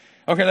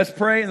Okay, let's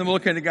pray, and then we'll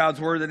look into God's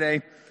Word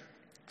today.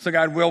 So,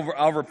 God,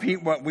 I'll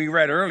repeat what we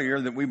read earlier,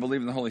 that we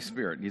believe in the Holy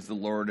Spirit. He's the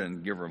Lord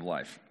and giver of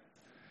life.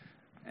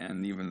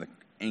 And even the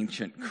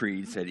ancient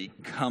creed said he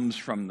comes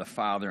from the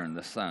Father and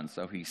the Son.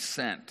 So he's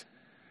sent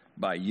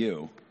by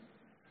you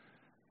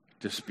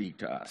to speak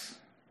to us.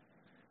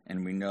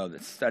 And we know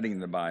that studying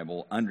the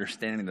Bible,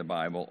 understanding the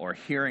Bible, or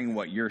hearing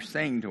what you're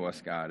saying to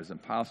us, God, is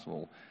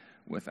impossible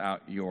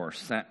without your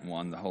sent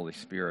one, the Holy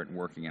Spirit,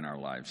 working in our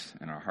lives,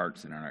 in our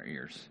hearts, and in our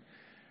ears.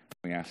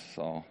 We ask this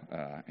all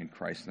in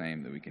Christ's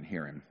name that we can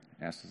hear him.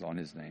 Ask this all in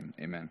his name.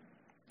 Amen.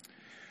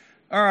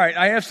 All right,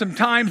 I have some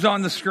times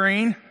on the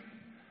screen,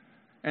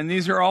 and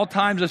these are all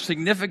times of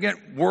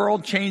significant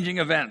world-changing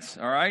events,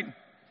 all right?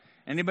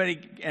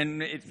 Anybody,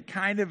 and it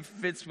kind of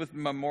fits with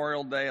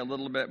Memorial Day a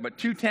little bit, but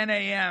 2:10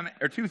 a.m.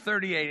 or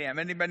 2:30 a.m.,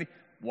 anybody?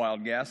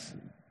 Wild guess.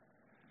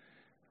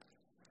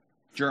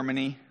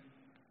 Germany,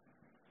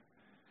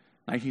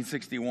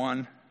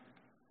 1961.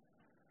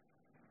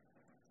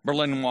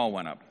 Berlin Wall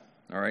went up.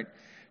 All right,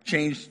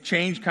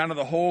 change kind of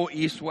the whole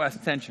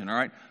east-west tension. All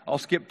right, I'll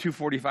skip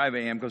 2:45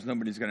 a.m. because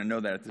nobody's going to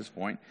know that at this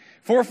point.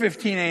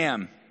 4:15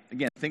 a.m.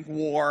 Again, think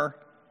war,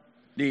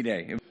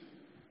 D-Day.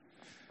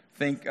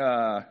 Think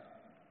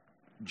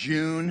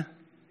June,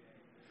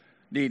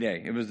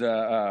 D-Day. It was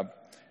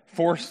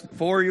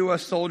four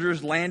U.S.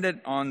 soldiers landed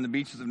on the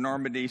beaches of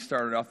Normandy,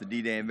 started off the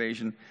D-Day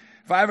invasion.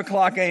 5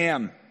 o'clock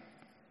a.m.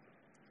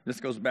 This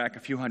goes back a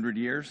few hundred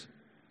years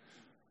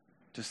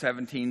to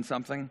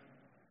 17-something.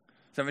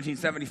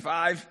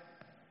 1775,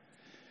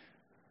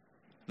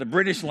 the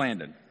British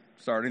landed,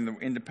 starting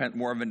the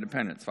War of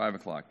Independence, 5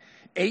 o'clock.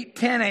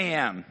 8:10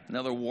 a.m.,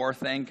 another war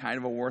thing, kind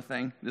of a war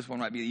thing. This one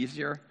might be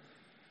easier.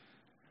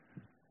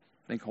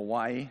 Think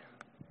Hawaii.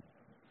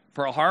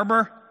 Pearl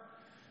Harbor,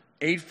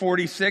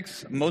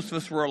 8:46. Most of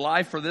us were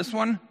alive for this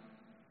one.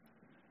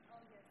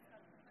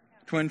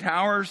 Twin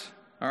Towers,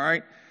 all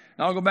right.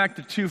 Now I'll go back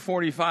to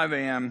 2:45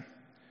 a.m.,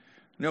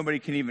 Nobody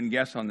can even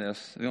guess on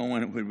this. The only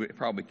one who would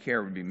probably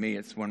care would be me.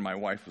 It's when my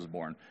wife was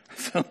born.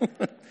 So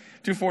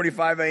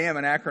 2:45 a.m.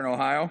 in Akron,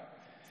 Ohio.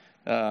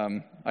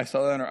 I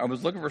saw that. I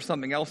was looking for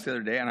something else the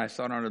other day, and I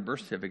saw it on her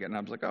birth certificate, and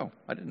I was like, oh,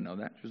 I didn't know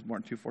that. She was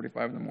born at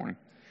 2:45 in the morning.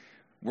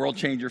 World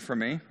changer for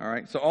me, all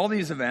right? So all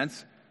these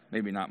events,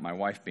 maybe not my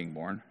wife being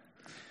born.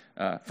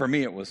 For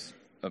me, it was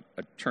a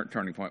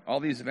turning point. All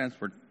these events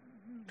were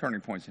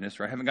turning points in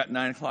history. I haven't got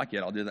 9 o'clock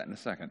yet. I'll do that in a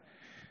second.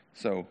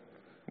 So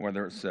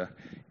whether it's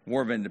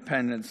War of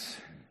Independence,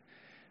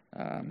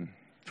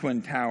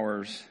 Twin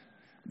Towers,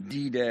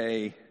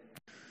 D-Day,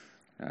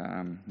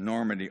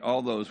 Normandy,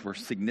 all those were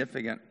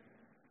significant.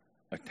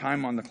 A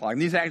time on the clock.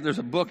 And there's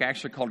a book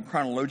actually called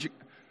Chronologia.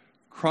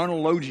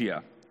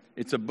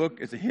 It's a book.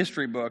 It's a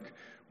history book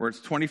where it's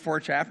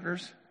 24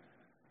 chapters,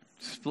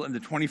 split into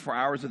 24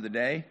 hours of the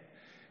day.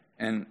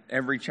 And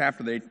every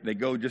chapter, they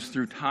go just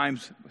through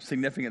times,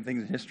 significant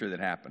things in history that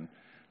happened.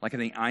 Like I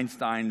think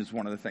Einstein is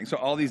one of the things. So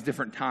all these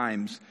different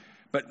times.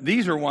 But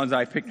these are ones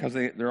I picked because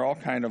they're all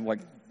kind of like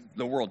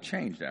the world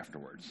changed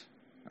afterwards.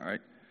 All right?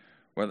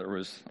 Whether it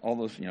was all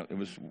those, it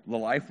was the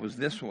life was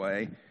this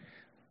way.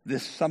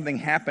 Something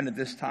happened at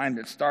this time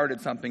that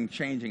started something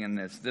changing, and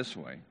it's this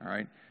way. All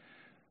right?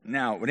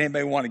 Now, would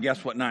anybody want to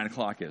guess what 9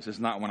 o'clock is? It's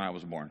not when I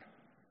was born.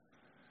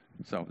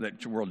 So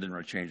that world didn't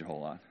really change a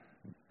whole lot.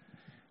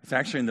 It's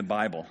actually in the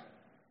Bible.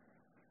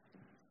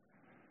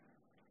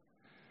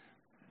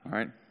 All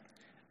right?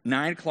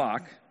 9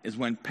 o'clock is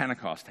when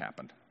Pentecost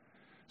happened.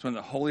 It's when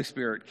the Holy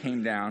Spirit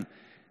came down,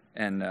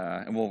 and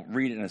we'll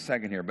read it in a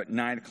second here. But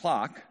 9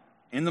 o'clock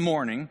in the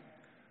morning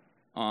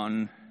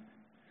on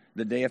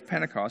the day of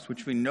Pentecost,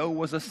 which we know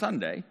was a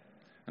Sunday,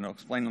 and I'll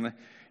explain on that,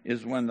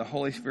 is when the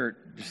Holy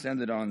Spirit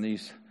descended on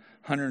these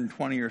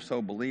 120 or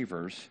so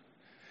believers,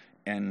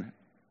 and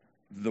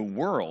the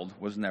world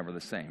was never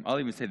the same. I'll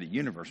even say the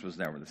universe was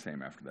never the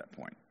same after that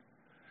point.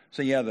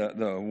 So yeah,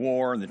 the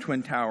war and the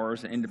Twin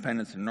Towers and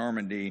Independence and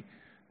Normandy,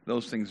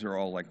 those things are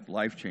all like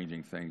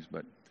life-changing things,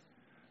 but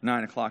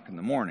 9 o'clock in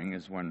the morning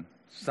is when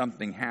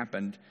something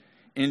happened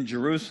in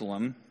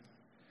Jerusalem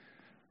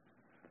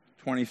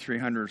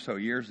 2,300 or so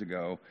years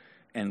ago,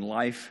 and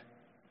life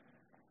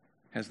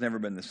has never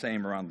been the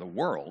same around the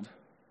world,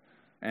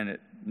 and it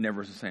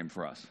never is the same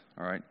for us,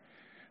 all right?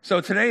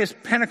 So today is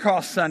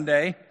Pentecost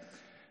Sunday,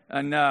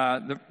 and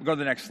go to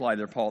the next slide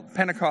there, Paul.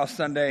 Pentecost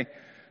Sunday.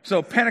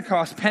 So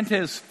Pentecost,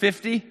 Penta is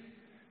 50.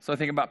 So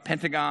think about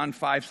Pentagon,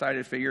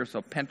 5-sided figure,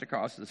 so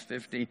Pentecost is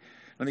 50.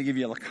 Let me give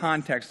you a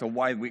context of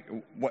why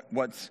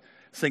what's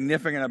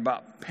significant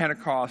about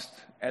Pentecost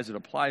as it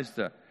applies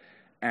to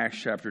Acts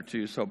chapter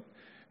 2. So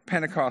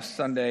Pentecost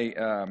Sunday,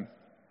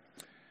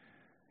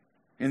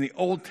 in the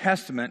Old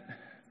Testament,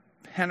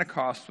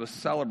 Pentecost was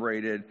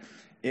celebrated.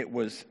 It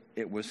was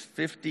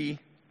 50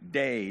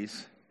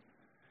 days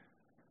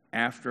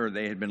after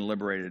they had been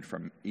liberated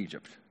from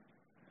Egypt.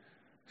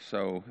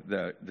 So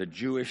the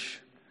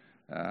Jewish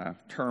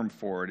term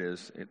for it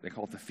is, they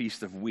call it the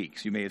Feast of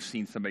Weeks. You may have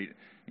seen somebody,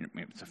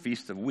 it's a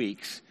Feast of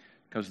Weeks,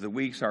 because the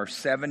weeks are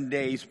 7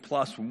 days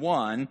plus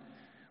one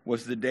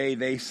was the day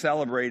they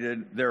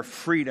celebrated their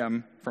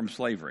freedom from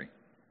slavery.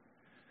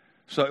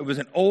 So it was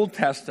an Old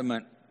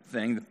Testament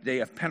thing. The day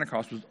of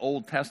Pentecost was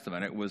Old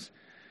Testament. It was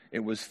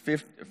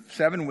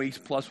 7 weeks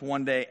plus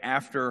 1 day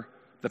after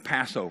the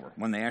Passover,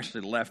 when they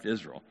actually left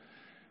Israel.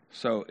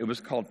 So it was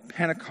called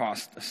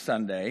Pentecost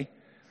Sunday.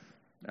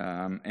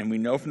 And we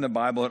know from the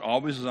Bible it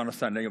always was on a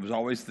Sunday. It was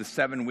always the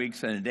 7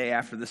 weeks and a day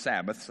after the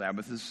Sabbath.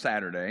 Sabbath is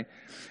Saturday.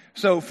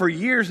 So for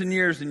years and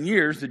years and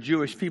years, the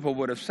Jewish people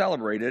would have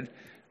celebrated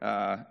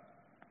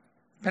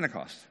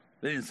Pentecost.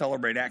 They didn't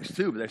celebrate Acts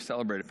 2, but they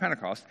celebrated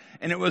Pentecost.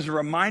 And it was a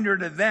reminder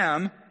to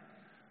them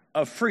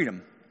of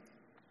freedom.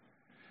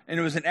 And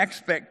it was an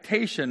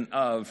expectation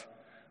of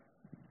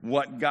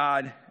what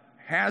God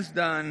has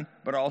done,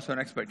 but also an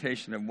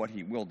expectation of what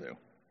he will do.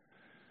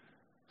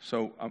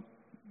 So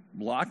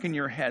block in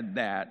your head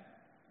that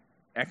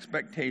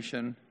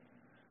expectation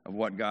of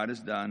what God has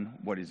done,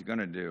 what he's going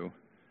to do,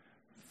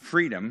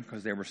 freedom,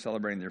 because they were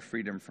celebrating their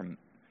freedom from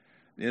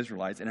the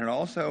Israelites, and it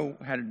also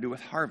had to do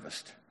with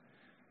harvest,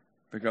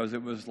 because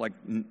it was like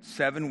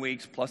 7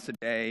 weeks plus a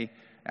day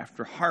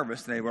after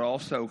harvest. They would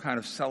also kind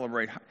of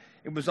celebrate.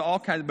 It was all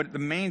kinds of, but the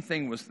main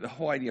thing was the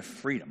whole idea of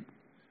freedom,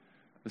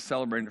 the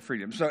celebrating of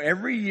freedom. So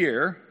every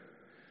year,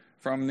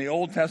 from the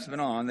Old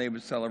Testament on, they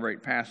would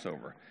celebrate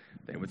Passover.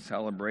 They would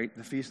celebrate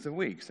the Feast of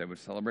Weeks. They would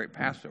celebrate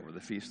Passover,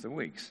 the Feast of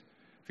Weeks.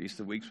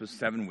 Feast of Weeks was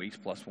 7 weeks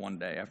plus 1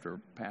 day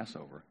after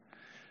Passover.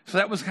 So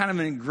that was kind of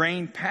an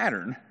ingrained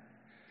pattern.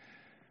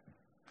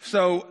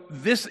 So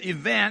this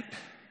event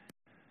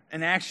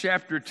in Acts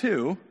chapter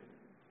 2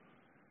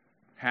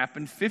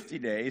 happened 50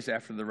 days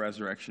after the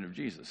resurrection of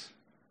Jesus.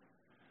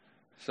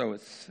 So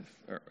it's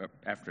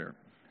after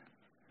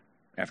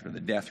the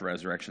death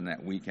resurrection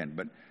that weekend.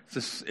 But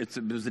it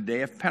was the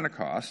day of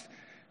Pentecost.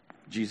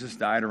 Jesus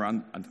died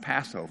around on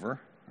Passover,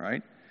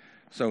 right?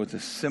 So it's a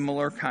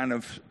similar kind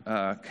of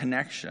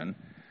connection.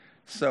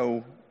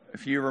 So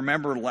if you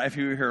remember, if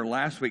you were here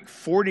last week,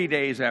 40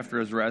 days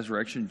after his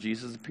resurrection,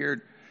 Jesus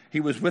appeared.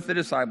 He was with the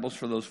disciples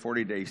for those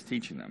 40 days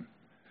teaching them.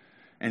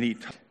 And he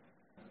told them,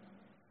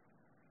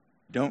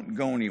 don't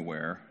go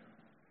anywhere.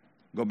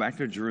 Go back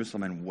to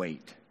Jerusalem and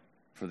wait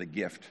for the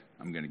gift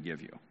I'm going to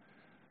give you.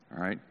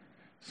 All right?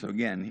 So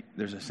again,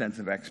 there's a sense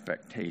of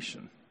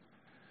expectation.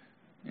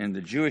 And the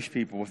Jewish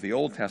people with the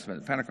Old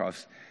Testament at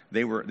Pentecost,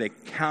 they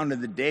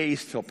counted the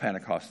days till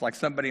Pentecost. Like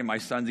somebody, my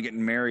son's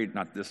getting married,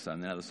 not this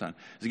son, the other son,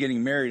 is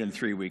getting married in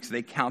 3 weeks.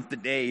 They count the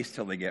days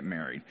till they get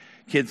married.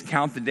 Kids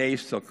count the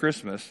days till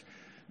Christmas.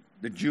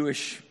 The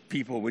Jewish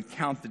people would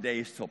count the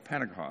days till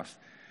Pentecost.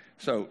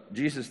 So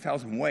Jesus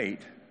tells them,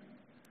 wait,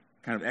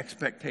 kind of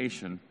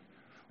expectation,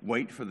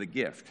 wait for the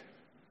gift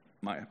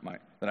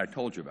that I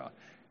told you about.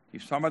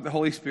 He's talking about the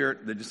Holy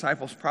Spirit. The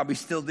disciples probably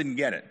still didn't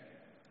get it.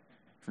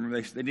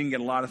 They didn't get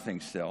a lot of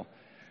things still.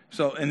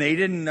 So, and they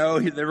didn't know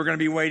they were going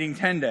to be waiting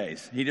 10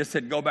 days. He just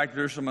said, go back to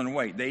Jerusalem and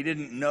wait. They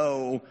didn't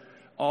know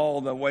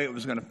all the way it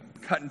was going to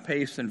cut and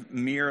paste and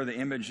mirror the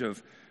image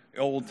of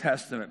Old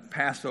Testament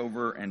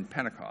Passover and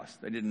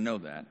Pentecost. They didn't know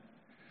that.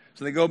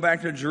 So they go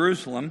back to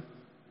Jerusalem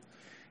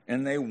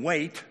and they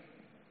wait.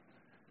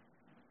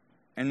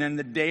 And then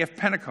the day of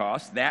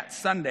Pentecost, that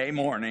Sunday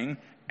morning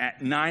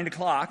at 9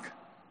 o'clock,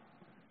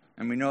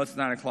 and we know it's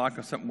 9 o'clock,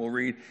 or something we'll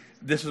read.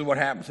 This is what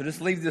happened. So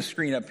just leave this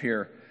screen up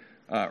here,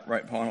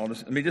 right, Paul?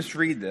 Let me just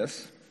read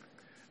this.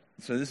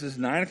 So this is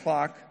 9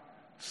 o'clock,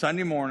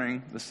 Sunday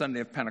morning, the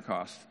Sunday of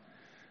Pentecost,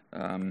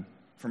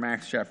 from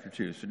Acts chapter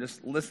 2. So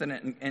just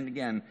listen, and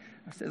again,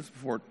 I've said this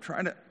before,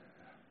 try to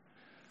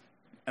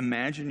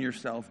imagine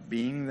yourself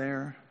being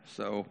there.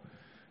 So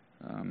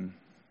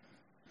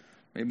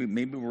maybe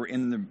we're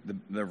in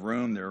the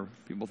room. There,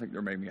 people think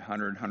there may be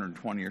 100,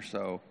 120 or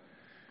so.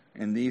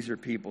 And these are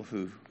people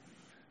who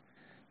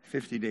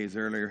 50 days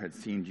earlier had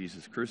seen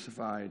Jesus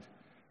crucified.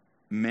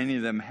 Many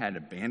of them had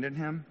abandoned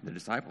him, the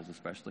disciples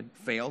especially,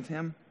 failed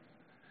him.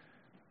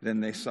 Then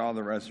they saw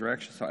the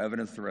resurrection, saw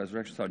evidence of the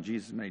resurrection, saw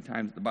Jesus many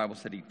times. The Bible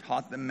said he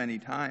taught them many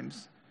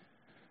times.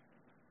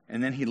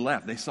 And then he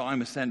left. They saw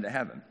him ascend to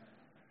heaven.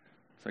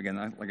 So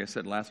again, like I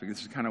said last week,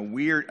 this is kind of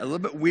weird, a little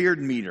bit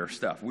weird meter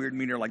stuff. Weird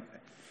meter like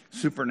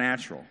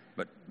supernatural.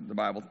 But the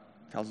Bible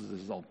tells us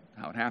this is all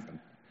how it happened.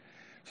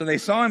 So they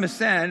saw him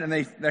ascend, and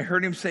they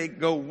heard him say,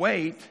 go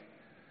wait.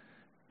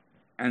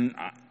 And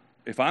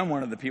if I'm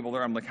one of the people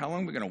there, I'm like, how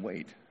long are we going to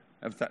wait?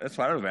 That's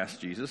what I would have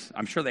asked Jesus.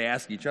 I'm sure they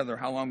ask each other,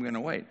 how long are we going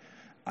to wait?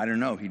 I don't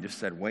know. He just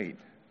said, wait.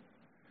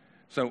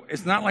 So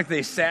it's not like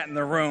they sat in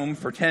the room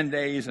for 10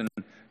 days and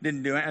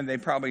didn't do it, and they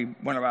probably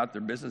went about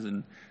their business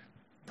and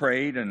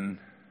prayed and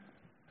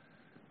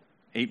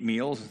ate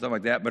meals and stuff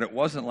like that. But it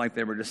wasn't like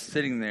they were just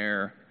sitting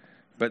there,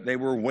 but they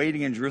were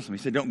waiting in Jerusalem.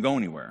 He said, don't go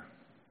anywhere.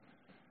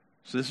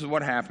 So this is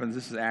what happens.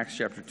 This is Acts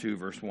chapter 2,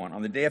 verse 1.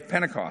 On the day of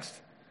Pentecost,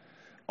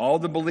 all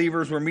the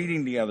believers were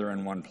meeting together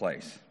in one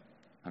place,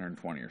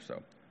 120 or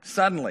so.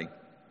 Suddenly,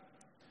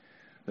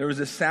 there was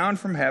a sound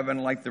from heaven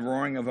like the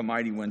roaring of a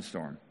mighty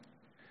windstorm,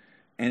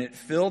 and it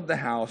filled the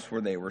house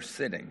where they were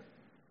sitting.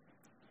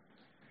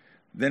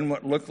 Then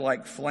what looked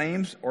like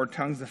flames or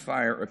tongues of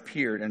fire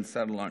appeared and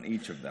settled on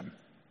each of them.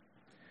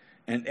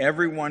 And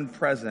everyone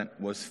present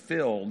was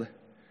filled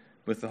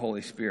with the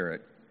Holy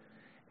Spirit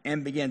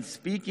and began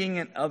speaking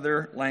in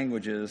other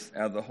languages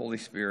as the Holy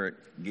Spirit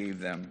gave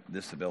them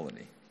this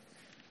ability.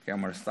 Okay,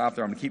 I'm going to stop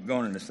there. I'm going to keep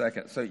going in a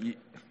second. So you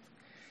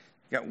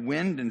got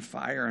wind and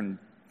fire and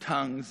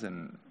tongues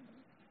and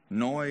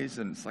noise,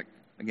 and it's like,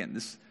 again,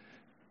 this,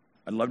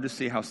 I'd love to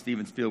see how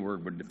Steven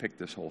Spielberg would depict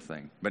this whole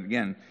thing. But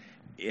again,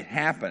 it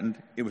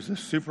happened. It was a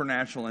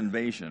supernatural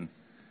invasion.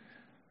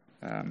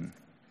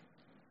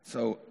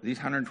 So these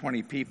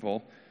 120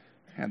 people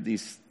have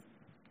these,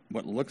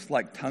 what looks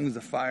like tongues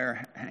of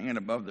fire hanging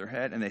above their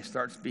head, and they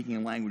start speaking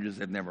in languages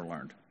they've never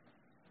learned.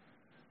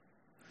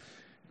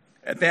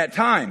 At that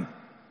time,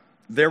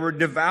 there were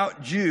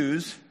devout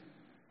Jews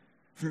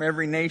from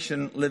every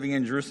nation living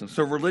in Jerusalem.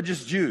 So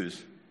religious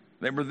Jews.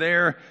 They were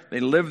there. They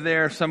lived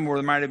there. Some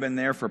might have been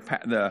there for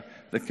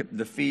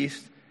the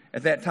feast.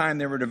 At that time,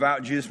 there were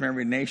devout Jews from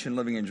every nation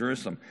living in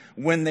Jerusalem.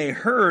 When they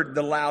heard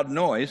the loud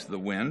noise, the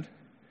wind,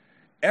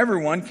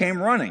 everyone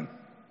came running.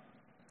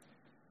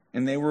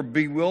 And they were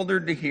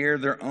bewildered to hear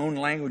their own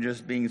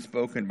languages being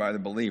spoken by the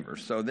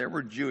believers. So there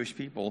were Jewish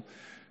people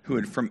who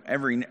had from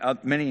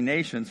many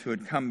nations who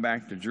had come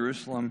back to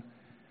Jerusalem.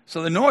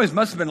 So the noise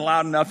must have been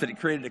loud enough that it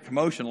created a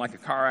commotion like a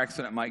car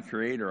accident might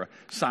create or a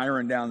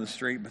siren down the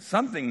street. But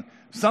something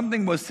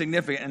was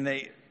significant, and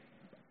they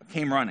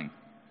came running.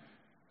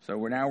 So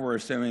we're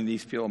assuming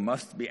these people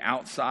must be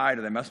outside,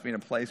 or they must be in a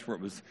place where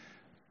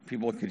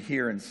people could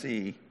hear and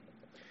see.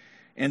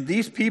 And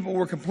these people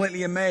were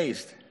completely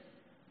amazed.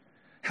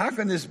 How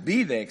can this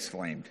be, they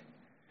exclaimed.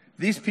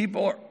 These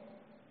people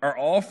are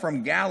all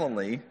from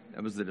Galilee.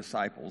 That was the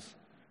disciples.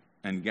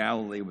 And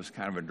Galilee was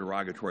kind of a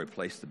derogatory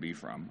place to be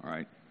from, all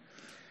right?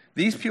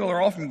 These people are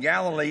all from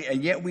Galilee,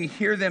 and yet we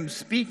hear them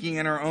speaking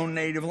in our own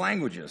native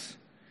languages.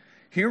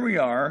 Here we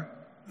are,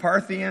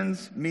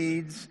 Parthians,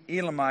 Medes,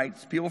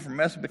 Elamites, people from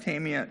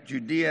Mesopotamia,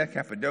 Judea,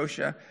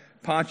 Cappadocia,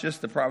 Pontus,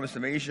 the province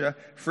of Asia,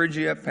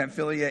 Phrygia,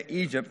 Pamphylia,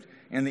 Egypt,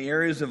 and the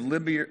areas of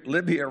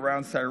Libya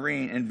around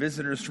Cyrene, and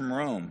visitors from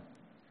Rome,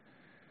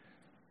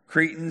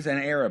 Cretans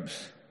and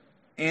Arabs.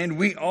 And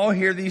we all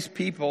hear these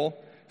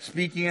people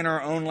speaking in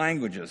our own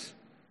languages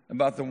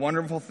about the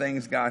wonderful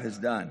things God has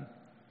done.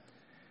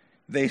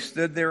 They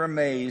stood there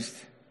amazed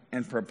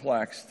and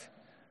perplexed.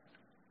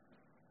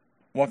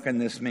 What can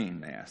this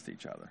mean? They asked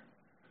each other.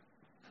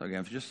 So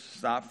again, if you just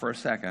stop for a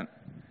second,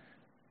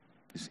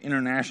 this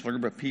international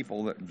group of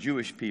people,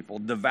 Jewish people,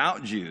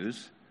 devout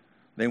Jews,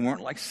 they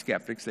weren't like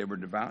skeptics, they were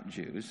devout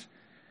Jews.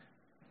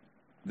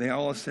 They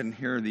all of a sudden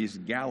hear these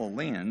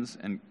Galileans,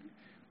 and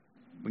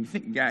when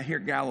you hear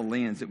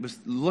Galileans, it was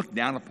looked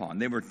down upon.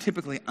 They were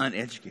typically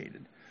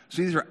uneducated.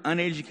 So these are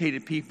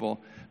uneducated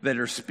people that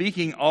are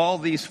speaking all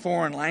these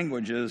foreign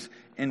languages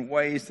in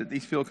ways that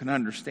these people can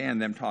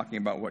understand them talking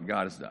about what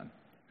God has done.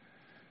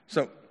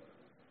 So,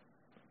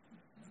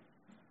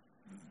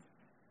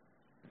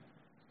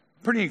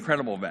 pretty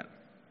incredible event.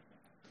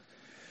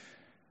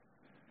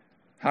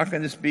 How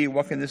can this be?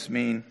 What can this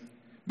mean?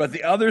 But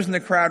the others in the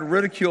crowd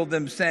ridiculed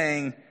them,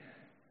 saying,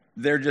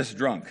 they're just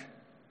drunk.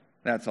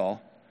 That's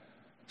all.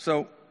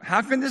 So,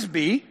 how can this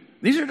be?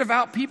 These are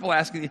devout people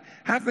asking,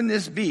 how can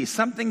this be?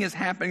 Something is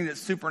happening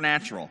that's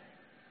supernatural.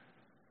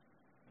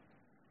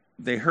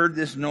 They heard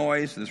this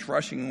noise, this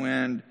rushing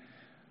wind.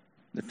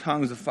 The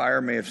tongues of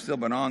fire may have still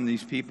been on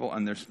these people,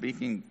 and they're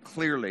speaking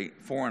clearly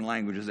foreign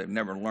languages they've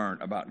never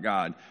learned about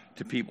God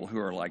to people who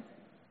are like,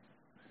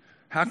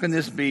 how can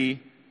this be?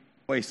 The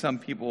way some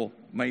people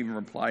may even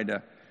reply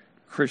to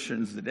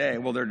Christians today,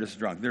 well, they're just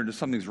drunk.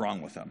 Something's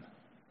wrong with them.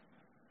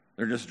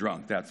 They're just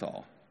drunk, that's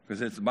all.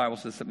 Because the Bible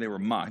says they were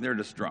mocked. They're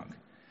just drunk.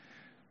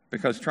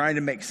 Because trying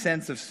to make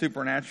sense of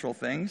supernatural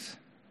things,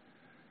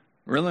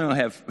 really only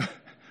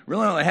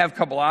have a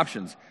couple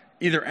options.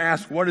 Either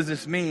ask, what does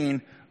this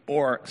mean?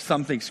 Or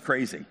something's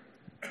crazy.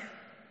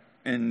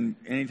 And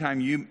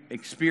anytime you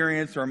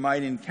experience or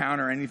might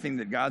encounter anything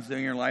that God's doing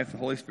in your life, the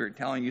Holy Spirit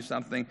telling you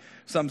something,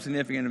 some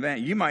significant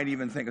event, you might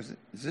even think, is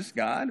this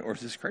God or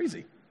is this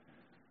crazy?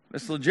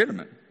 That's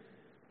legitimate.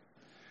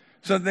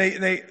 So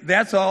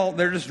that's all,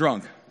 they're just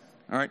drunk.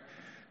 All right.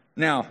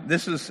 Now,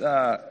 this is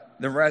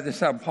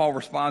how Paul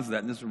responds to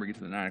that. And this is where we get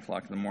to the 9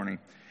 o'clock in the morning,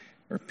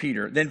 or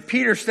Peter. Then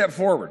Peter stepped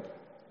forward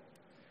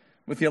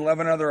with the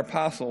 11 other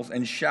apostles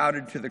and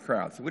shouted to the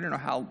crowd. So we don't know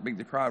how big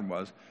the crowd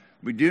was.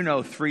 We do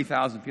know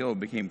 3,000 people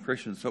became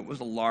Christians, so it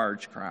was a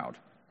large crowd.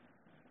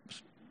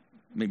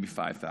 Maybe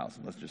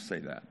 5,000, let's just say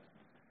that.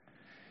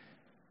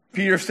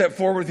 Peter stepped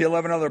forward with the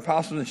 11 other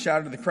apostles and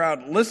shouted to the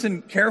crowd,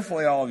 listen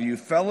carefully, all of you,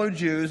 fellow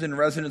Jews and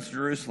residents of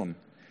Jerusalem.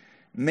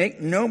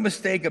 Make no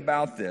mistake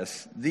about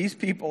this. These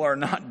people are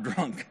not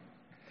drunk,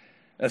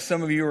 as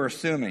some of you are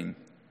assuming.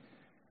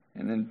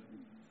 And then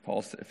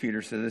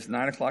Peter says, it's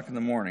 9 o'clock in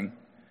the morning.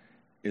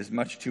 Is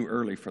much too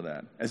early for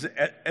that. As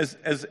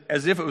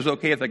if it was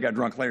okay if they got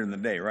drunk later in the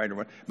day, right?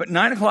 But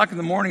 9 o'clock in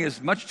the morning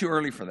is much too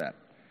early for that.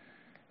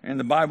 In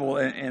the Bible,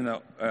 in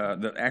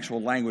the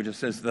actual language, it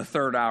says the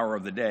third hour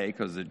of the day,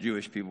 because the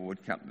Jewish people would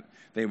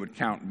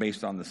count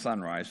based on the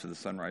sunrise, so the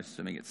sunrise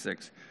assuming it's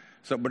 6.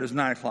 But it's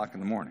 9 o'clock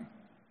in the morning.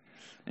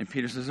 And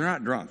Peter says, they're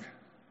not drunk.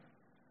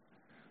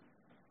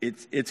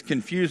 it's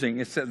confusing.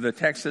 It said, the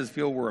text says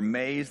people were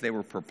amazed, they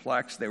were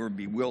perplexed, they were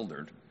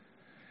bewildered.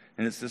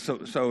 And it says,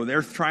 so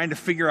they're trying to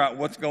figure out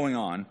what's going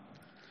on.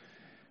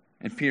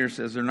 And Peter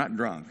says they're not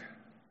drunk.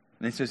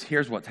 And he says,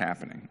 here's what's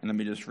happening. And let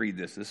me just read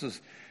this. This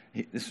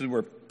is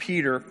where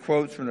Peter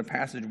quotes from the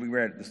passage we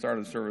read at the start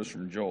of the service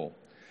from Joel.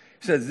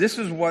 He says, this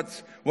is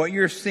what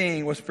you're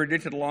seeing was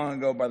predicted long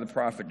ago by the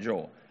prophet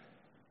Joel.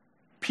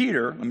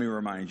 Peter, let me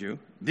remind you,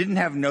 didn't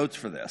have notes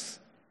for this.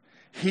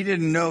 He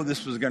didn't know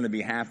this was going to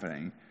be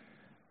happening.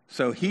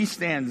 So he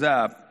stands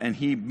up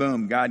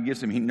and God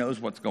gives him, he knows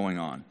what's going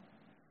on.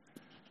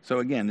 So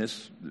again,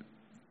 it's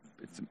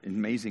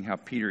amazing how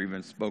Peter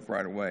even spoke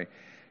right away.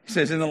 He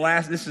says,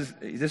 this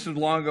is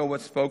long ago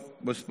what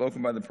was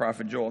spoken by the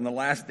prophet Joel. In the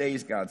last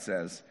days, God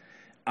says,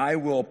 I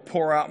will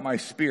pour out my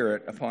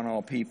spirit upon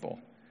all people.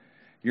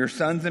 Your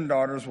sons and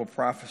daughters will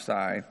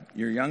prophesy.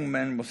 Your young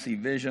men will see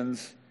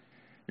visions.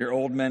 Your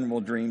old men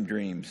will dream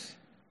dreams.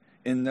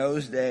 In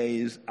those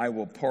days, I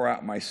will pour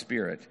out my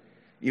spirit,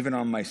 even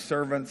on my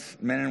servants,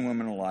 men and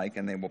women alike,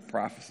 and they will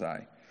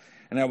prophesy.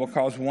 And I will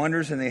cause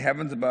wonders in the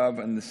heavens above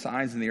and the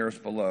signs in the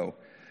earth below,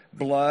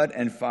 blood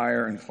and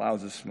fire and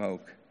clouds of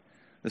smoke.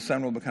 The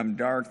sun will become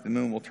dark, the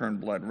moon will turn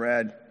blood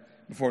red,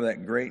 before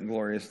that great and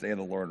glorious day of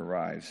the Lord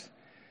arrives.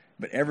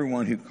 But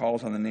everyone who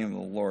calls on the name of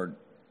the Lord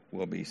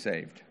will be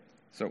saved.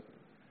 So,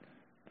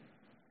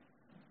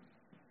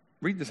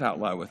 read this out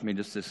loud with me,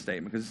 just this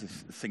statement, because this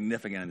is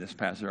significant in this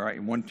passage. All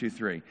right, 1, 2,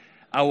 3.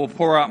 I will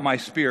pour out my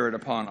spirit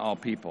upon all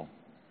people.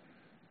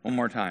 One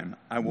more time.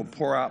 I will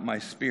pour out my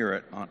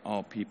spirit on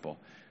all people.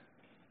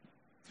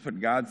 That's what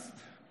God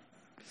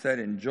said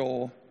in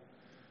Joel,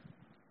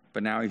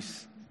 but now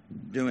he's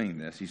doing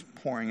this. He's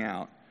pouring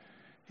out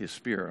his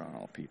spirit on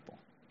all people.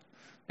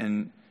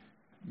 And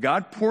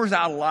God pours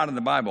out a lot in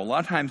the Bible. A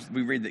lot of times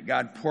we read that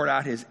God poured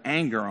out his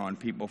anger on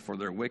people for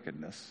their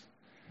wickedness.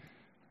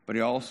 But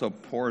he also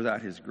pours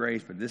out his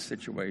grace. But this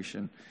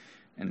situation,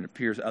 and it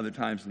appears other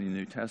times in the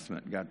New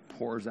Testament, God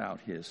pours out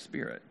his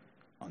spirit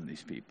on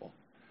these people.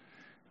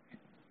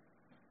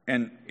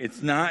 And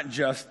it's not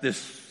just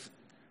this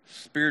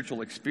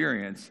spiritual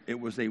experience. It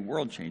was a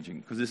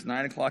world-changing, because it's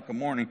 9 o'clock in the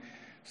morning.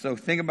 So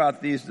think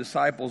about these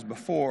disciples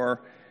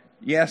before.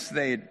 Yes,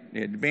 they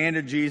had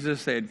abandoned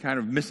Jesus. They had kind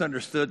of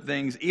misunderstood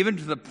things, even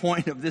to the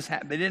point of this.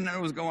 They didn't know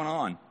what was going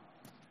on.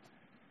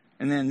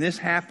 And then this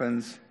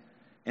happens,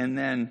 and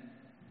then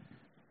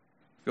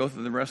go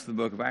through the rest of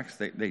the book of Acts.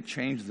 They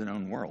changed their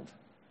own world.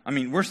 I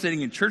mean, we're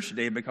sitting in church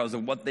today because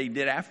of what they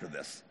did after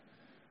this.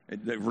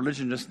 The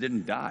religion just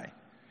didn't die.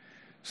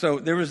 So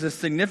there was a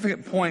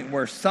significant point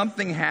where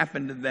something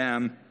happened to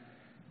them,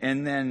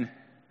 and then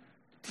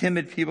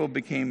timid people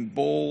became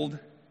bold.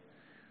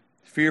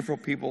 Fearful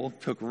people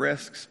took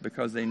risks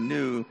because they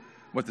knew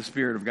what the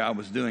Spirit of God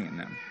was doing in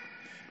them.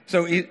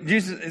 So you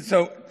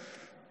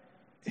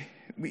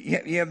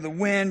have the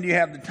wind, you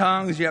have the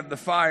tongues, you have the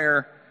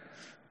fire,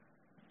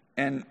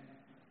 and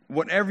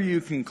whatever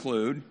you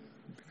conclude,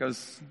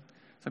 because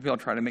some people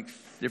try to make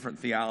different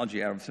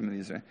theology out of some of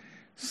these,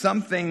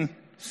 something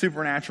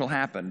supernatural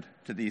happened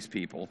to these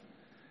people.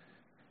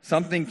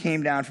 Something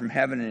came down from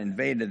heaven and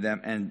invaded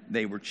them, and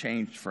they were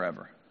changed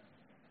forever.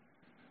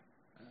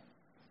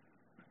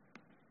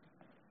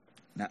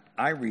 Now,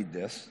 I read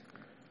this,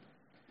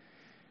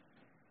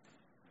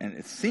 and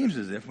it seems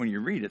as if when you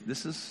read it,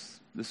 it's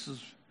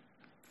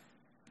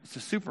a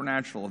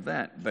supernatural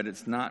event, but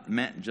it's not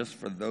meant just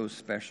for those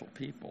special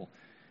people.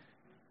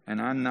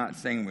 And I'm not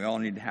saying we all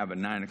need to have a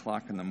 9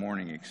 o'clock in the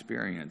morning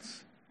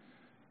experience,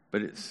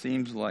 but it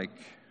seems like,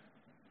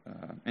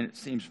 and it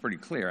seems pretty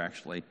clear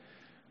actually,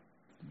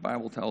 the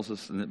Bible tells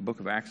us in the book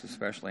of Acts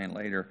especially and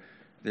later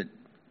that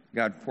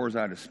God pours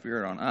out his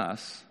Spirit on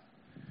us.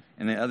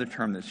 And the other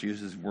term that's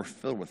used is we're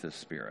filled with his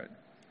Spirit.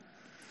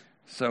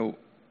 So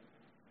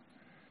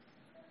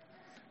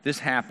this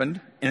happened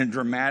in a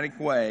dramatic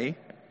way.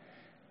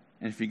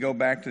 And if you go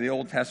back to the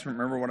Old Testament,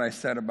 remember what I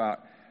said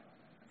about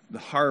the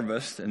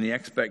harvest and the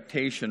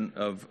expectation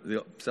of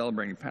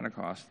celebrating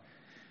Pentecost.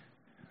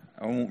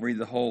 I won't read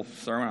the whole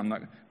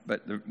sermon.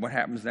 What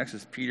happens next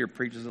is Peter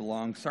preaches a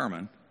long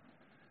sermon.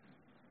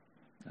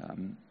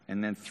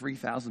 And then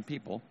 3,000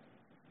 people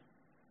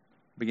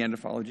began to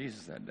follow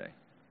Jesus that day.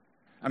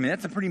 I mean,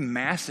 that's a pretty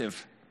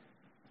massive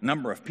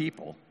number of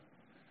people.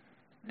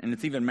 And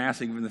it's even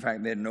massive given the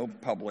fact they had no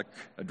public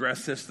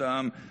address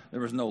system. There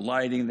was no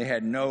lighting. They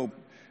had no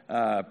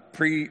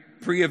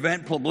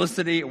pre-event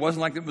publicity. It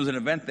wasn't like it was an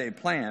event they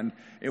planned.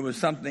 It was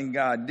something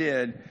God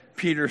did.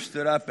 Peter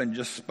stood up and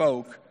just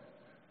spoke,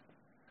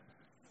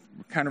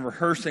 kind of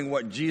rehearsing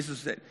what Jesus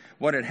said,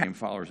 what had happened,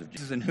 followers of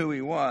Jesus and who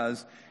he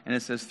was. And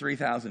it says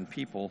 3,000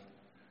 people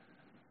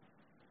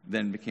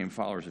then became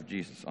followers of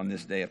Jesus on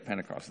this day of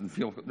Pentecost. And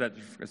that's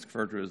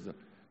referred to as the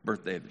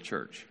birthday of the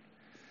church.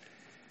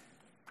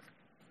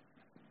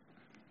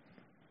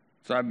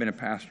 So I've been a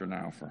pastor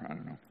now for,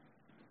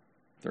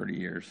 30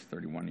 years,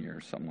 31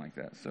 years, something like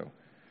that. So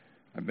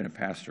I've been a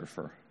pastor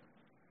for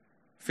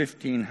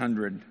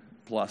 1,500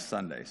 plus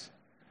Sundays.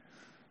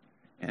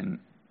 And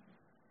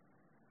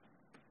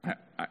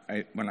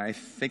when I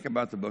think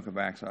about the book of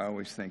Acts, I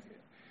always think,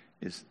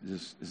 is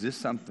this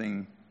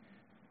something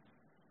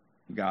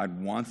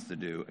God wants to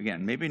do?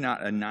 Again, maybe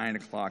not a 9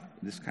 o'clock,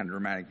 this kind of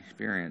dramatic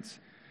experience,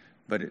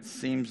 but it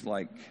seems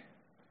like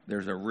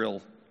there's a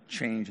real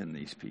change in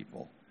these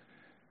people.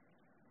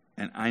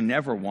 And I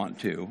never want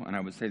to, and I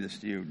would say this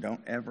to you,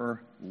 don't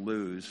ever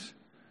lose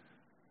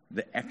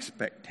the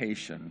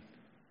expectation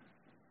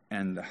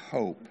and the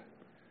hope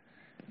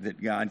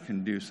that God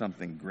can do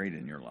something great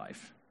in your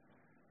life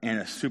in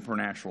a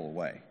supernatural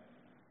way.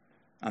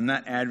 I'm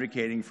not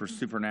advocating for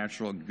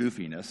supernatural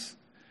goofiness.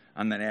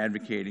 I'm not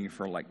advocating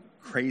for like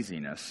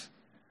craziness.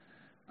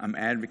 I'm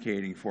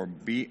advocating for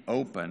be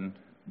open,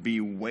 be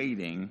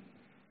waiting,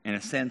 in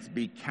a sense,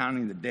 be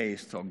counting the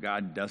days till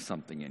God does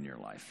something in your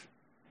life.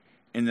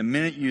 And the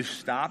minute you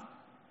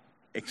stop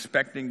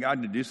expecting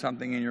God to do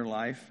something in your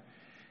life,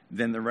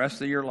 then the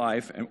rest of your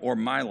life, or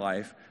my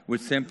life, would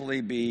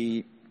simply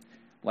be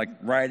like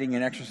riding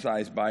an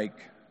exercise bike,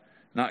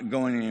 not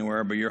going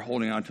anywhere, but you're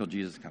holding on until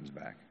Jesus comes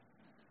back.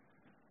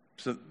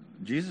 So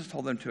Jesus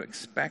told them to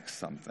expect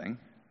something,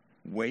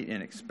 wait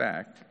and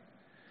expect.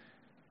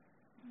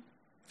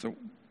 So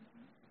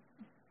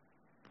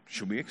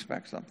should we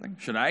expect something?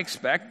 Should I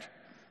expect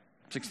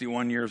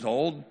 61 years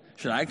old?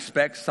 Should I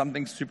expect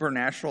something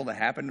supernatural to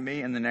happen to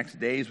me in the next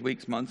days,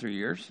 weeks, months, or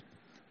years?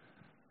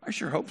 I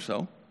sure hope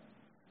so.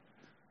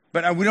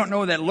 But we don't know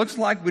what that looks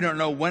like. We don't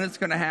know when it's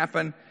going to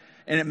happen.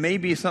 And it may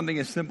be something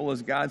as simple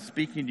as God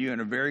speaking to you in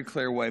a very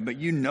clear way, but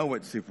you know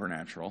it's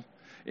supernatural.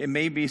 It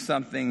may be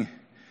something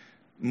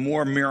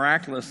more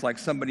miraculous, like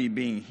somebody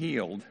being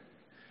healed.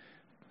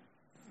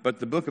 But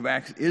the book of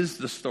Acts is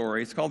the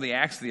story. It's called the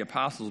Acts of the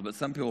Apostles, but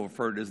some people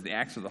refer to it as the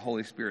Acts of the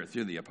Holy Spirit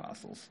through the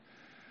apostles.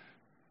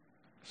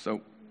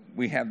 So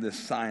we have this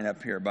sign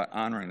up here about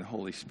honoring the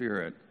Holy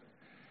Spirit.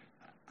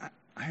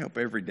 I hope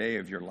every day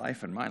of your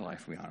life and my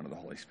life we honor the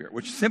Holy Spirit,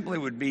 which simply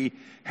would be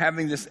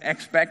having this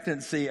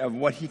expectancy of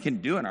what he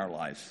can do in our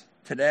lives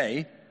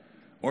today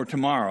or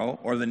tomorrow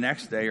or the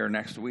next day or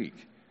next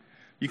week.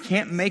 You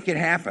can't make it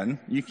happen.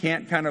 You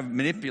can't kind of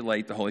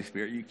manipulate the Holy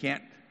Spirit. You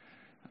can't.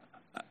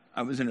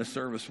 I was in a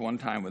service one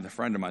time with a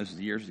friend of mine, this was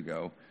years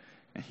ago,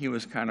 and he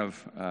was kind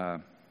of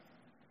trying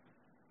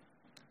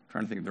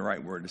to think of the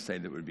right word to say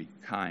that would be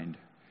kind.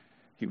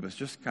 He was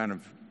just kind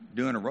of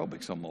doing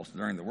aerobics almost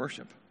during the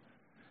worship.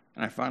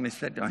 And I finally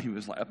said to him, he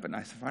was up, and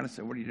I finally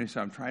said, what are you doing? So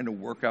I'm trying to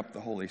work up the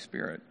Holy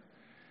Spirit.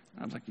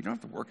 And I was like, you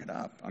don't have to work it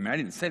up. I mean, I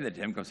didn't say that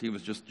to him because he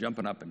was just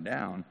jumping up and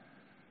down.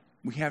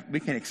 We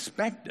can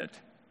expect it.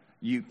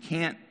 You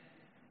can't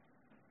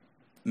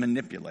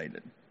manipulate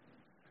it.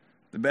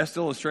 The best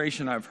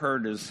illustration I've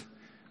heard is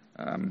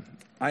about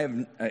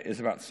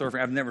surfing.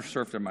 I've never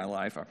surfed in my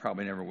life. I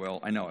probably never will.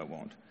 I know I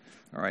won't.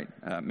 All right?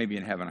 Maybe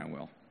in heaven I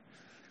will.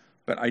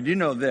 But I do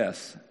know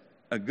this.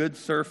 A good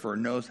surfer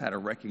knows how to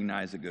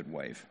recognize a good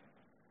wave.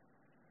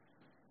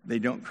 They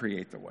don't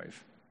create the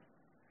wave.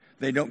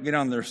 They don't get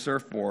on their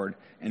surfboard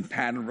and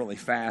paddle really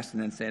fast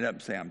and then stand up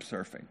and say, I'm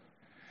surfing.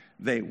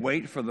 They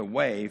wait for the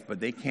wave, but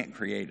they can't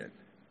create it.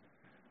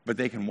 But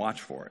they can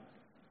watch for it.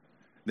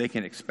 They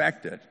can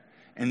expect it.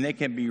 And they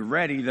can be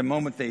ready the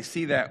moment they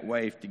see that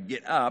wave to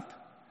get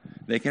up.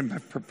 They can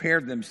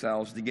prepare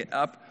themselves to get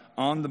up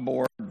on the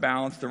board,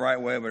 balance the right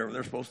way, whatever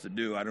they're supposed to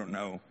do, I don't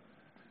know.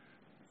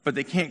 But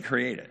they can't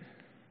create it.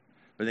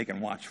 But they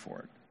can watch for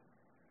it.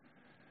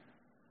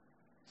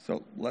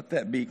 So let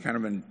that be kind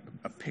of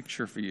a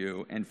picture for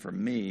you and for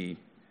me.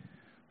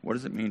 What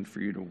does it mean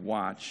for you to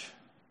watch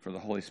for the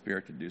Holy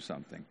Spirit to do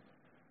something?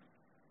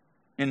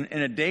 In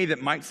a day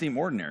that might seem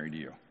ordinary to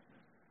you.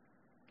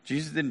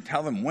 Jesus didn't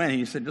tell them when.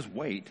 He said, just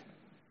wait.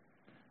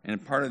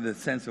 And part of the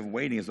sense of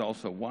waiting is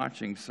also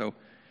watching. So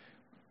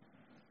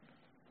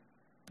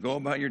go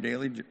about your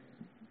daily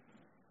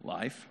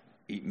life.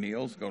 Eat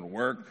meals, go to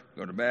work,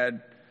 go to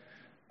bed,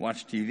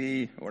 watch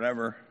TV,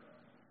 whatever.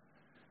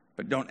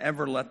 But don't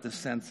ever let the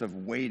sense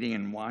of waiting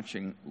and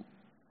watching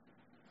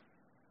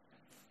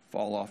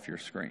fall off your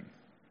screen.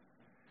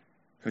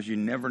 Because you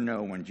never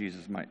know when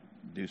Jesus might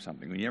do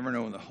something. You never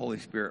know when the Holy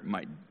Spirit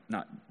might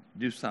not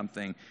do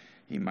something.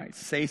 He might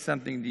say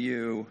something to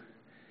you.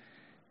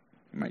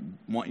 He might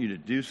want you to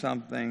do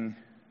something.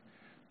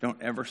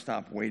 Don't ever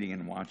stop waiting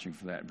and watching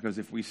for that. Because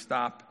if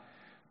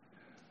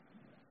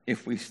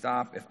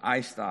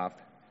I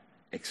stop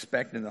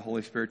expecting the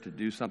Holy Spirit to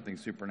do something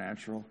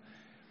supernatural,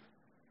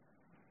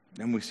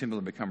 then we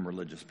simply become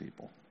religious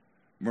people.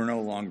 We're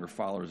no longer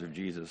followers of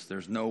Jesus.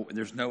 There's no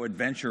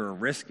adventure or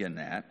risk in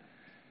that.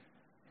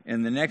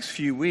 In the next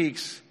few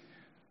weeks,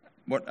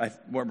 what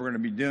we're going to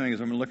be doing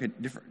is I'm going to look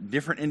at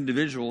different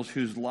individuals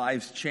whose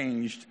lives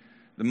changed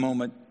the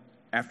moment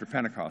after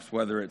Pentecost,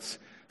 whether it's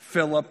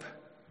Philip,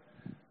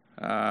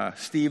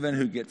 Stephen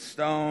who gets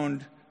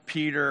stoned,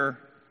 Peter.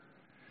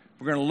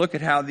 We're going to look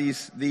at how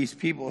these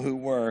people who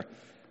were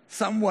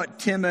somewhat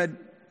timid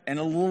and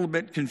a little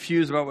bit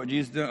confused about what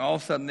Jesus is doing, all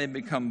of a sudden they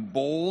become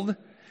bold.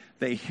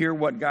 They hear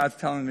what God's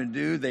telling them to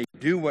do. They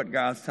do what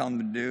God's telling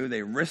them to do.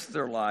 They risk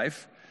their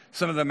life.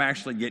 Some of them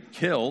actually get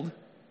killed.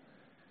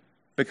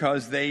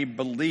 because they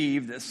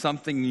believed that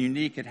something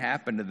unique had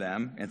happened to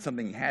them, and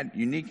something had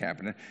unique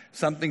happened to them.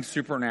 Something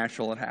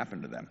supernatural had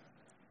happened to them.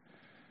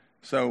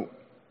 So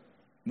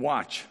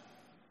watch,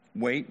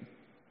 wait,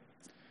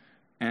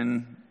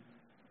 and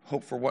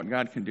hope for what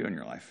God can do in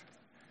your life.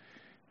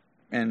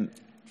 And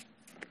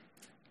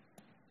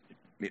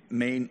it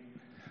may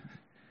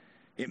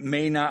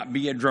not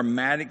be a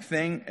dramatic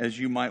thing as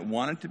you might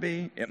want it to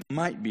be. It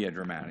might be a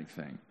dramatic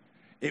thing.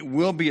 It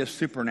will be a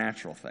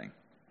supernatural thing.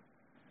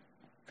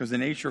 Because the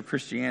nature of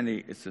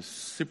Christianity, it's a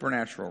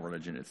supernatural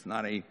religion. It's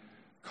not a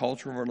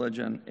cultural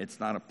religion. It's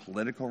not a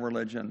political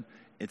religion.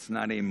 It's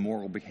not a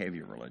moral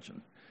behavior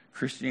religion.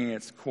 Christianity at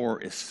its core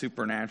is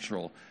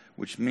supernatural,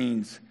 which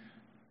means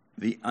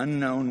the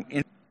unknown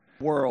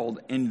world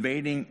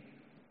invading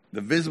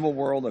the visible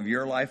world of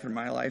your life and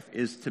my life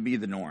is to be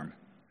the norm.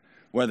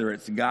 Whether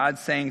it's God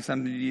saying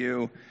something to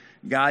you,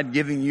 God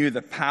giving you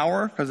the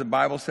power, because the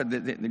Bible said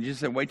that Jesus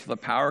said, wait till the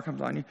power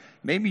comes on you.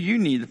 Maybe you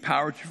need the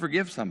power to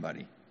forgive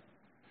somebody.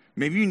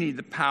 Maybe you need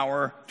the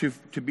power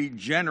to be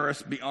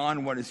generous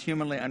beyond what is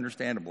humanly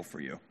understandable for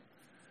you.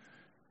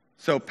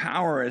 So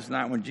power is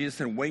not, when Jesus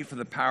said wait for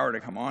the power to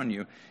come on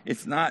you,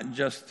 it's not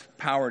just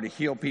power to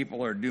heal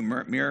people or do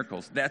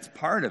miracles. That's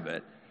part of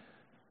it.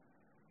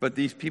 But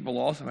these people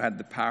also had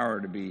the power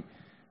to be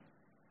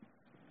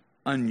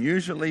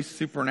unusually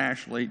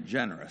supernaturally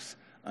generous,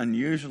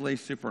 unusually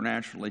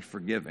supernaturally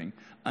forgiving,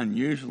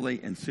 unusually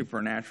and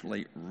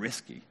supernaturally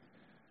risky.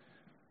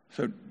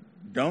 So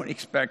don't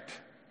expect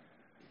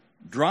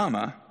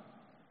drama,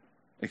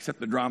 except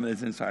the drama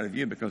that's inside of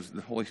you, because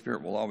the Holy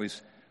Spirit will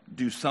always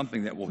do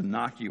something that will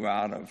knock you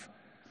out of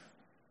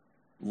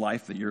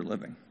life that you're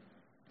living.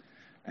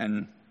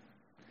 And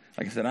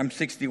like I said, I'm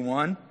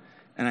 61,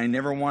 and I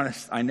never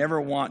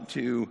want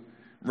to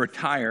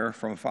retire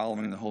from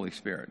following the Holy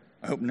Spirit.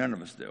 I hope none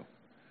of us do.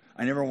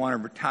 I never want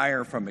to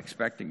retire from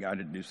expecting God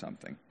to do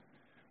something.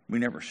 We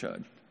never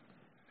should.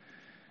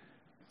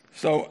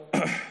 So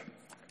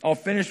I'll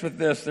finish with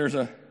this.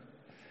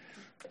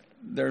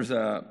 There's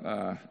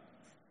a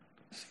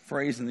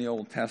phrase in the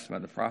Old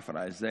Testament, the prophet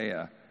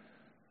Isaiah,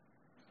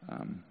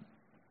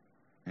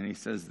 and he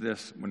says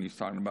this when he's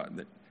talking about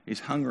that he's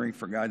hungering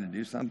for God to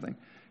do something.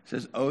 He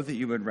says, "Oh, that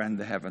you would rend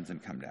the heavens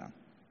and come down."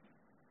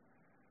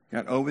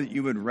 God, oh, that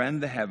you would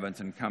rend the heavens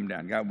and come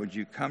down. God, would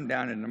you come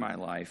down into my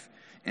life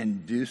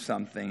and do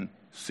something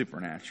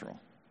supernatural?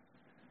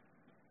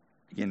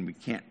 Again, we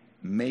can't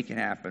make it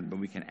happen, but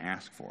we can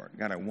ask for it.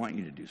 God, I want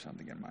you to do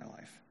something in my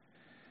life.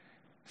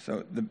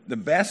 So the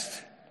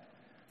best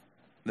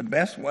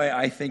way,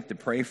 I think, to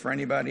pray for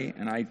anybody,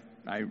 and I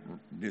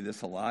do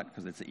this a lot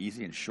because it's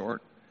easy and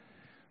short.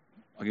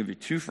 I'll give you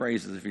two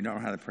phrases if you don't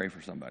know how to pray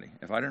for somebody.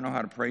 If I don't know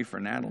how to pray for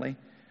Natalie,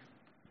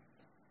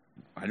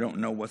 I don't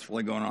know what's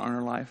really going on in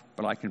her life,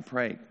 but I can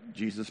pray,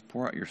 Jesus,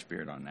 pour out your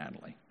Spirit on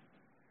Natalie.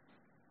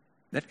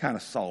 That kind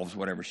of solves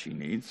whatever she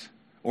needs.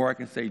 Or I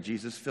can say,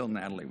 Jesus, fill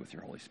Natalie with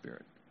your Holy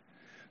Spirit.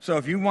 So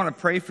if you want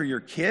to pray for your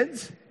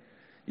kids,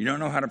 you don't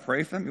know how to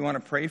pray for them. You want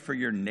to pray for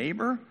your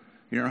neighbor,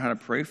 you don't know how to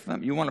pray for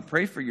them. You want to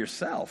pray for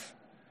yourself.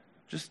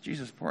 Just,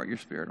 Jesus, pour out your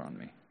Spirit on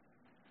me.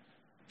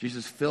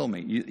 Jesus, fill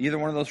me. Either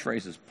one of those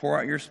phrases, pour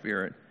out your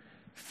Spirit,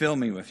 fill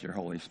me with your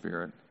Holy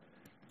Spirit.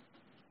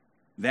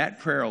 That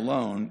prayer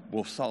alone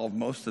will solve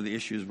most of the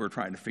issues we're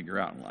trying to figure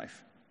out in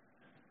life.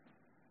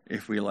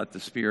 If we let the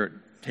Spirit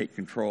take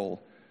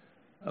control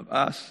of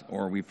us,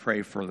 or we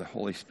pray for the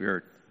Holy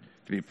Spirit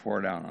to be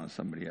poured out on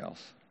somebody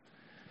else.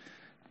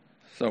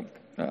 So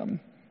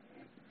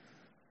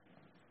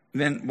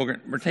then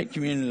we'll take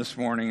communion this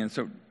morning, and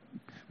so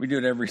we do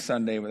it every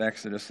Sunday with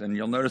Exodus, and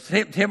you'll notice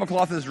the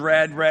tablecloth is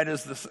red. Red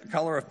is the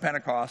color of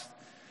Pentecost.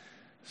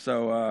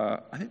 So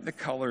I think the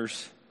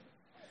colors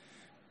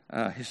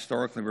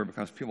historically were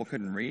because people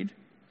couldn't read,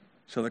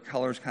 so the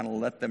colors kind of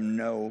let them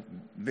know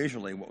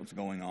visually what was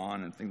going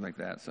on and things like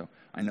that. So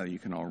I know you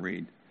can all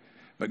read.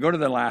 But go to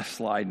the last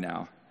slide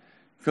now,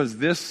 because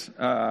this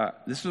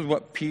is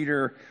what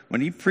Peter,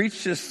 when he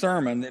preached his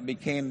sermon that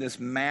became this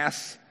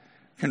mass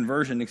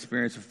conversion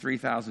experience of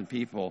 3,000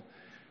 people.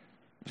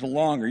 It was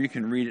longer. You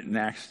can read it in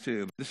Acts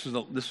 2.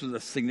 But this was a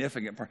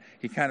significant part.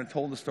 He kind of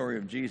told the story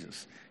of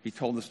Jesus. He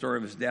told the story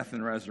of his death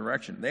and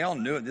resurrection. They all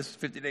knew it. This is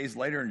 50 days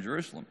later in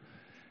Jerusalem.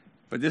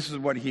 But this is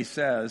what he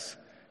says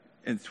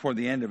toward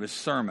the end of his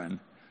sermon.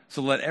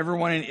 So let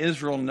everyone in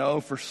Israel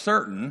know for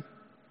certain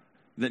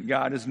that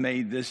God has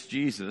made this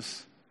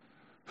Jesus,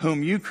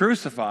 whom you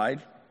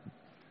crucified,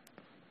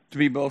 to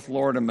be both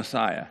Lord and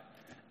Messiah.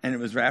 And it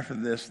was after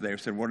this they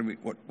said,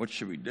 what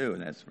should we do?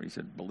 And that's what he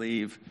said,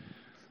 believe.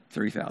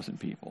 3,000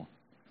 people.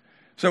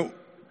 So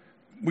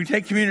we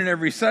take communion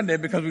every Sunday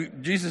because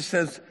Jesus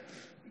says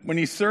when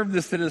he served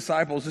this to the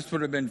disciples, this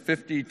would have been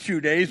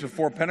 52 days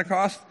before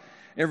Pentecost.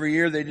 Every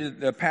year they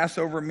did the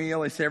Passover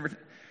meal. He said,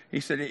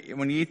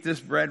 when you eat this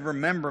bread,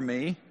 remember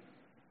me.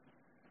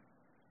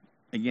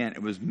 Again,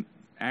 it was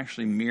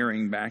actually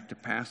mirroring back to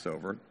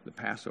Passover, the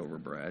Passover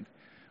bread.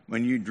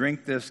 When you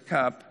drink this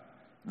cup,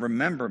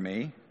 remember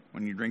me.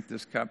 When you drink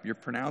this cup, you're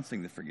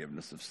pronouncing the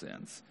forgiveness of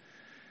sins.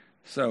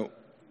 So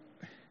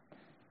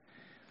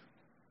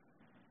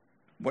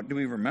what do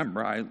we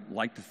remember? I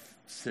like to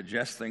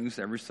suggest things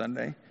every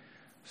Sunday.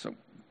 So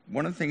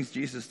one of the things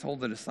Jesus told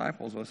the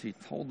disciples was he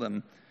told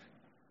them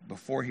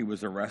before he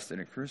was arrested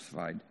and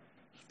crucified,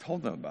 he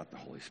told them about the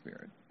Holy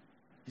Spirit.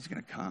 He's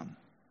going to come.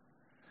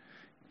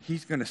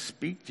 He's going to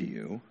speak to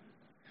you.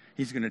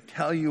 He's going to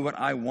tell you what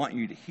I want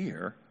you to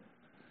hear.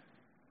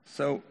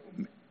 So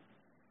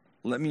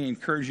let me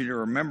encourage you to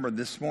remember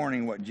this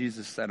morning what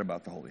Jesus said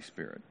about the Holy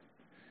Spirit.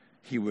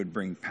 He would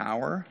bring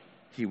power,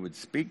 he would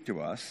speak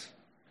to us,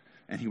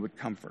 and he would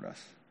comfort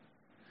us.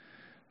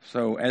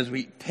 So as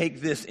we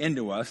take this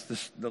into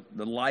us,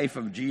 the life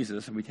of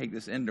Jesus, and we take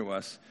this into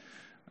us,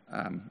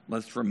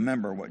 let's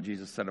remember what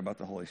Jesus said about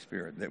the Holy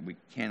Spirit, that we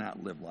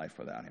cannot live life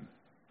without him.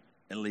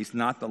 At least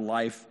not the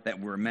life that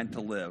we're meant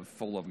to live,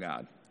 full of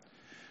God.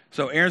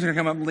 So Aaron's going to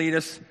come up and lead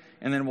us,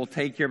 and then we'll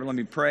take care, but let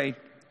me pray.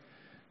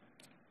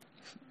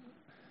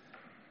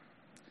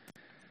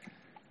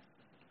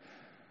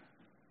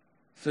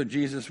 So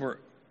Jesus,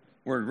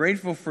 we're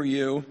grateful for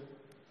you.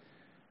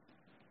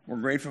 We're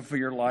grateful for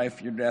your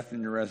life, your death,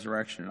 and your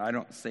resurrection. And I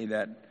don't say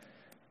that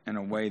in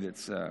a way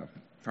that's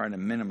trying to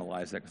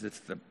minimize that, because it's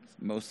the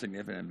most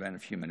significant event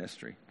of human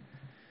history.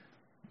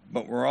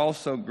 But we're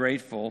also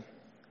grateful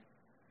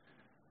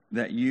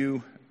that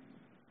you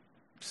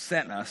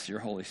sent us your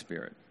Holy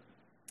Spirit.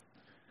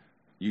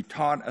 You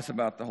taught us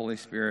about the Holy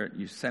Spirit.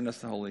 You sent us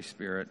the Holy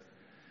Spirit.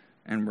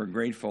 And we're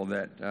grateful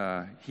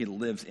that he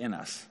lives in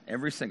us.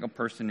 Every single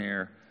person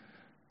here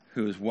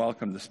who has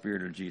welcomed the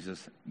Spirit of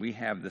Jesus, we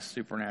have the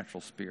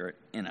supernatural Spirit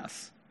in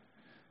us.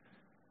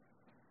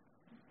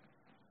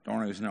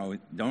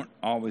 Don't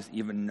always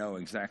even know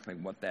exactly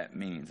what that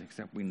means,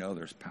 except we know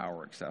there's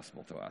power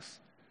accessible to us.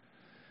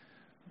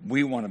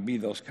 We want to be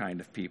those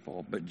kind of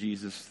people, but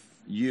Jesus,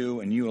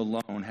 you and you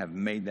alone have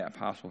made that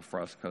possible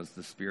for us because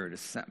the Spirit is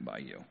sent by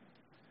you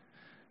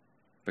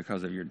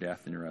because of your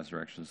death and your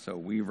resurrection. So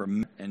we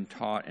and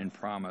taught and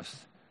promised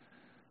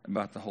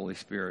about the Holy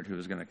Spirit who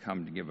is going to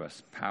come to give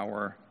us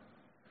power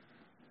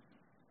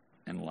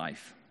and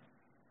life.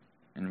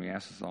 And we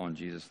ask this all in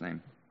Jesus'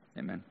 name.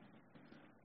 Amen.